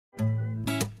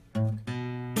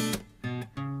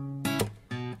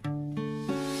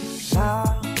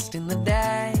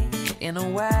in a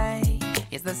way,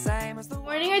 it's the same as the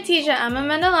Morning, Artesia. I'm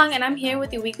Amanda Long, and I'm here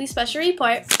with your weekly special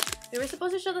report. We were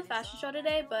supposed to show the fashion show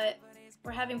today, but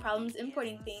we're having problems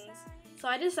importing things. So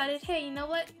I decided, hey, you know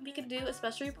what? We could do a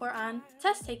special report on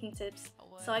test taking tips.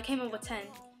 So I came up with 10.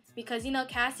 Because, you know,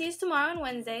 Cassie is tomorrow and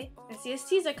Wednesday, and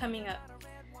CSTs are coming up.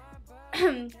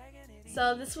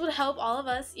 So this would help all of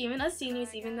us, even us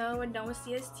seniors, even though we're done with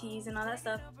CSTs and all that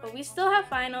stuff. But we still have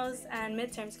finals and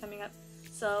midterms coming up.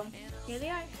 So here they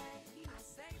are.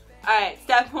 Alright,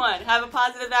 step 1, have a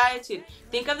positive attitude.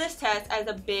 Think of this test as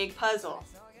a big puzzle.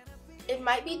 It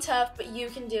might be tough, but you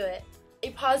can do it.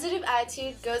 A positive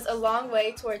attitude goes a long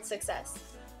way towards success.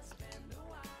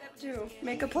 Step 2,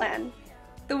 make a plan.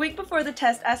 The week before the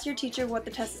test, ask your teacher what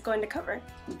the test is going to cover.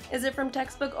 Is it from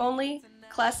textbook only?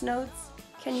 Class notes?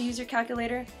 Can you use your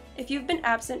calculator? If you've been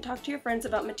absent, talk to your friends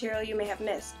about material you may have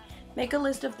missed. Make a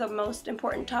list of the most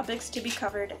important topics to be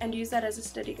covered and use that as a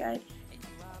study guide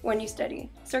when you study.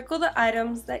 Circle the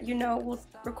items that you know will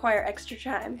require extra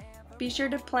time. Be sure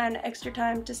to plan extra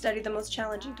time to study the most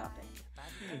challenging topic.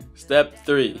 Step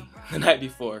 3, the night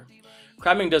before.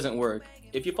 Cramming doesn't work.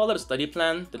 If you follow the study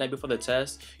plan the night before the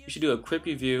test, you should do a quick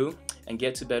review and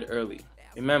get to bed early.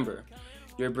 Remember,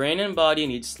 your brain and body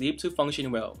need sleep to function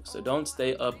well, so don't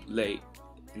stay up late.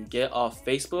 And get off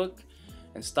Facebook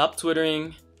and stop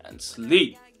twittering and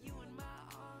sleep.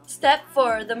 Step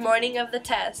 4, the morning of the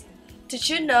test. Did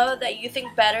you know that you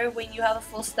think better when you have a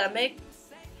full stomach?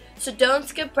 So don't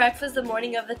skip breakfast the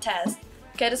morning of the test.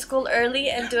 Get to school early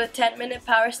and do a 10-minute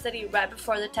power study right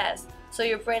before the test, so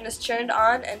your brain is turned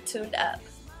on and tuned up.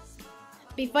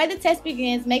 Before the test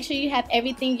begins, make sure you have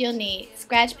everything you'll need.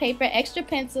 Scratch paper, extra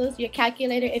pencils, your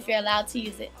calculator if you're allowed to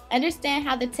use it. Understand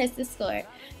how the test is scored.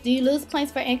 Do you lose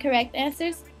points for incorrect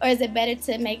answers, or is it better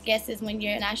to make guesses when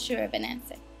you're not sure of an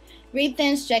answer? Read the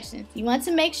instructions. You want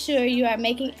to make sure you are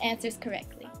making answers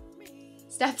correctly.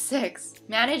 Step 6.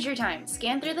 Manage your time.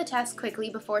 Scan through the test quickly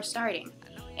before starting.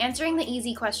 Answering the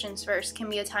easy questions first can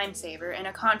be a time saver and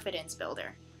a confidence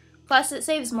builder. Plus, it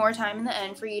saves more time in the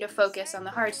end for you to focus on the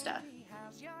hard stuff.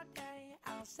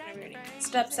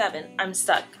 Step 7, I'm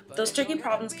stuck. Those tricky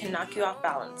problems can knock you off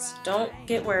balance. Don't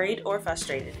get worried or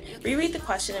frustrated. Reread the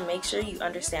question and make sure you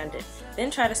understand it.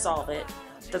 Then try to solve it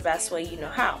the best way you know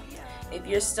how. If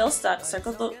you're still stuck,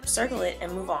 circle it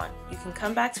and move on. You can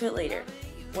come back to it later.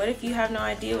 What if you have no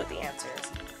idea what the answer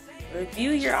is?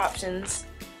 Review your options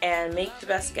and make the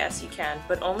best guess you can,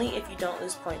 but only if you don't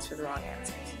lose points for the wrong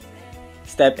answers.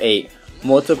 Step 8.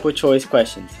 Multiple choice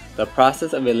questions. The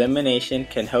process of elimination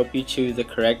can help you choose the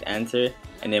correct answer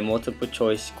in a multiple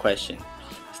choice question.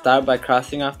 Start by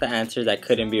crossing off the answer that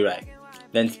couldn't be right.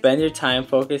 Then spend your time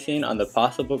focusing on the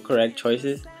possible correct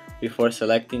choices before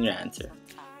selecting your answer.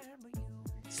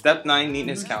 Step 9,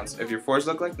 neatness counts. If your 4s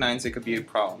look like 9s, it could be a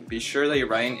problem. Be sure that your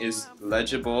writing is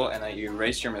legible and that you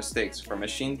erase your mistakes. For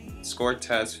machine scored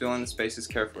tests, fill in the spaces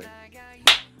carefully.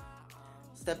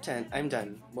 Step 10, I'm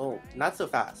done. Whoa, not so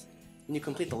fast. When you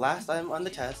complete the last item on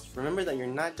the test, remember that you're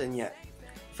not done yet.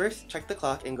 First, check the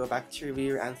clock and go back to review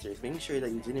your answers, making sure that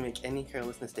you didn't make any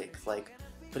careless mistakes, like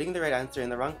putting the right answer in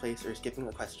the wrong place or skipping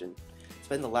a question.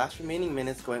 Spend the last remaining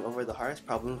minutes going over the hardest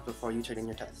problems before you turn in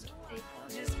your test.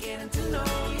 just getting to know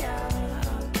ya,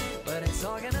 but it's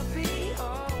all gonna be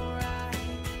alright.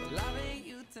 Loving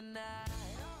you tonight.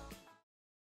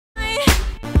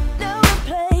 Know a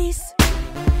place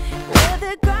where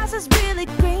the grass is really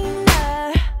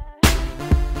greener.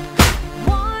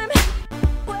 Warm,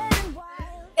 wet and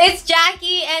wild. It's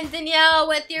Jackie and Danielle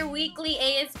with your weekly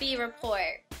ASB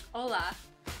report. Hola.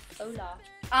 Hola.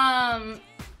 On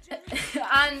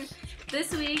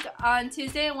this week, on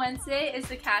Tuesday and Wednesday, is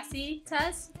the Cassie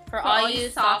test For all you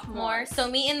sophomores. So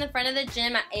meet in the front of the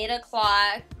gym at 8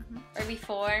 o'clock or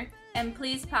before. And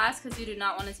please pass because you do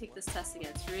not want to take this test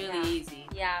again. It's really easy.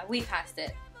 Yeah, we passed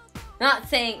it. Not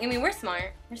saying, I mean, we're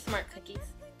smart. We're smart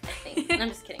cookies, I think. I'm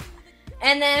just kidding.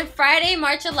 And then Friday,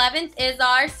 March 11th is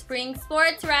our spring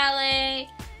sports rally.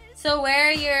 So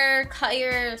wear your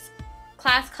class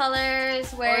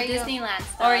colors. Wear Or Disneyland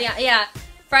stuff. Or yeah.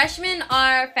 Freshmen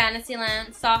are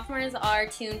Fantasyland, sophomores are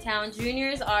Toontown,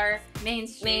 juniors are Main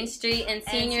Street, and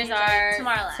seniors are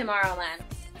Tomorrowland.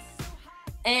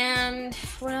 And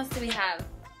what else do we have?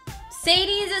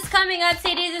 Sadie's is coming up.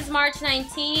 Sadie's is March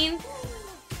 19th.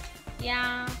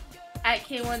 Yeah. At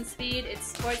K1 Speed, it's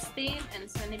sports themed and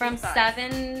it's going to be From fun.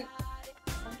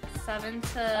 7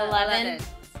 to 11.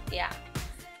 Yeah.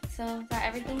 So is that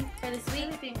everything for this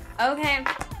week? Okay.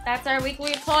 That's our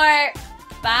weekly report.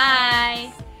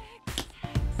 Bye.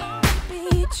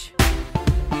 Beach.